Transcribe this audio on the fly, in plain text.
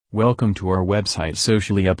Welcome to our website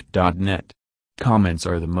sociallyup.net. Comments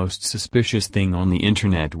are the most suspicious thing on the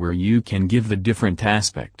internet where you can give the different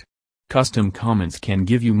aspect. Custom comments can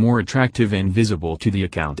give you more attractive and visible to the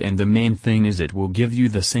account, and the main thing is it will give you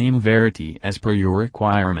the same variety as per your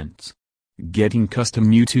requirements. Getting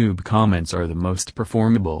custom YouTube comments are the most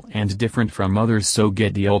performable and different from others, so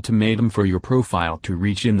get the ultimatum for your profile to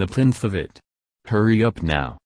reach in the plinth of it. Hurry up now.